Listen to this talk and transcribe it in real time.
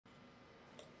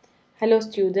Hello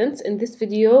students, in this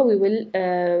video we will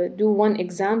do one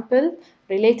example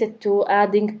related to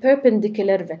adding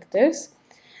perpendicular vectors.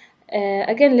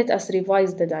 Again, let us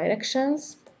revise the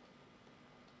directions: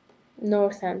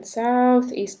 north and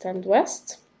south, east and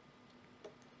west.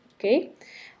 Okay.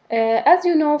 As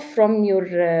you know from your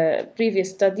previous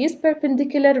studies,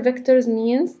 perpendicular vectors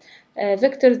means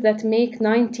vectors that make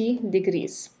 90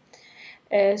 degrees.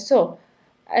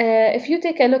 If you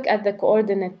take a look at the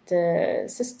coordinate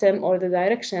system or the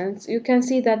directions, you can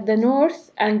see that the north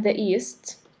and the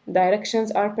east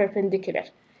directions are perpendicular.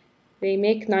 They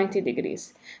make 90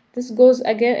 degrees. This goes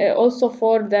again also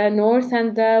for the north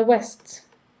and the west.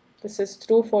 This is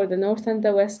true for the north and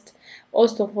the west.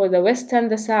 Also for the west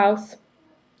and the south.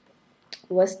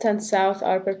 West and south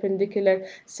are perpendicular.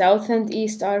 South and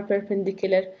east are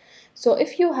perpendicular. So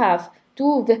if you have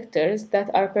two vectors that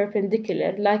are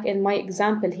perpendicular, like in my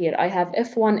example here, I have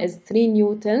F1 is 3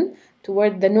 Newton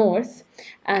toward the north,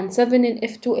 and 7 in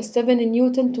F2 is 7 in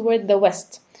Newton toward the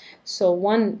west. So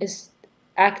one is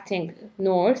acting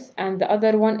north and the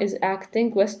other one is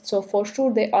acting west, so for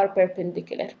sure they are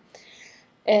perpendicular.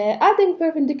 Adding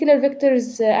perpendicular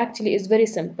vectors actually is very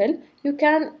simple. You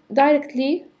can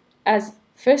directly, as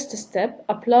first step,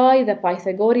 apply the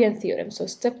Pythagorean theorem. So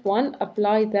step 1,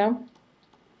 apply the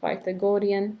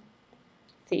Pythagorean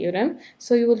theorem.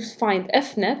 So you will find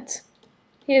F net.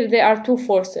 Here there are two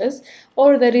forces,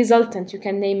 or the resultant, you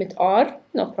can name it R,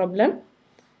 no problem,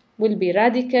 will be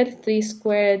radical 3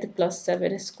 squared plus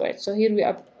 7 squared. So here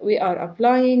we are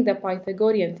applying the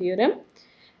Pythagorean theorem.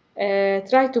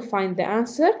 Try to find the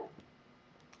answer.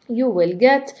 You will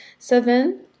get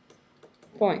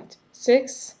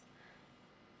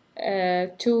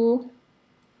 7.62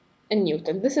 in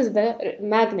Newton. This is the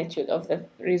magnitude of the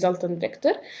resultant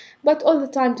vector, but all the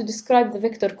time to describe the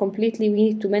vector completely we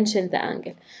need to mention the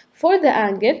angle. For the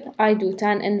angle, I do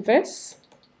tan inverse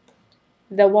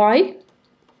the y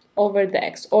over the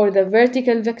x, or the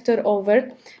vertical vector over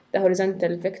the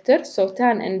horizontal vector. So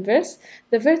tan inverse,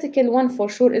 the vertical one for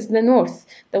sure is the north,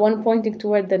 the one pointing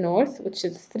toward the north, which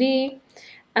is 3,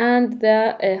 and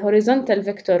the horizontal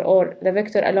vector, or the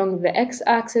vector along the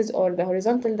x-axis or the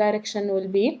horizontal direction, will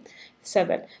be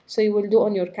 7. So you will do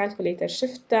on your calculator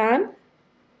shift tan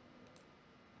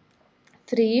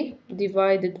 3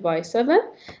 divided by 7,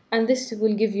 and this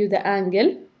will give you the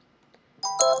angle.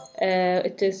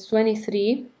 It is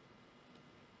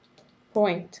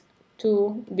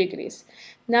 23.2 degrees.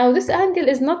 Now this angle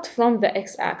is not from the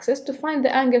x-axis. To find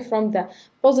the angle from the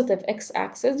positive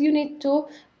x-axis, you need to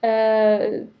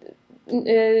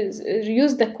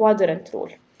use the quadrant rule.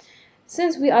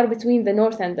 Since we are between the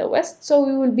north and the west, so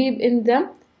we will be in the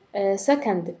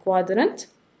second quadrant.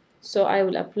 So I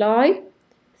will apply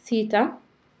theta.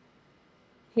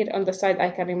 Here on the side,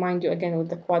 I can remind you again with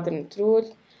the quadrant rule.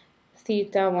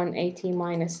 Theta 180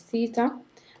 minus theta,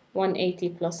 180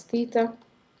 plus theta,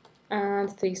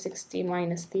 and 360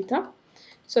 minus theta.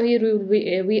 So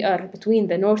here we are between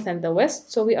the north and the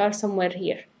west, so we are somewhere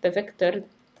here. The vector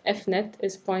F net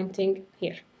is pointing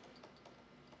here.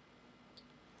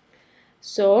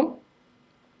 So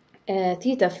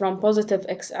theta from positive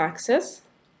x-axis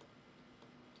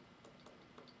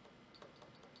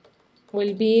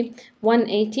will be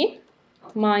 180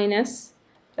 minus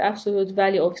the absolute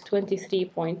value of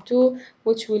 23.2,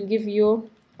 which will give you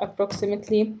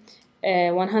approximately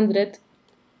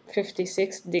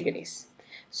 156 degrees.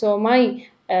 So my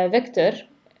vector,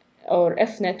 or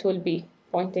F net, will be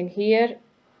pointing here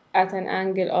at an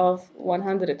angle of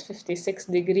 156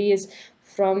 degrees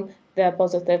from the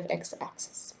positive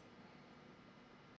x-axis.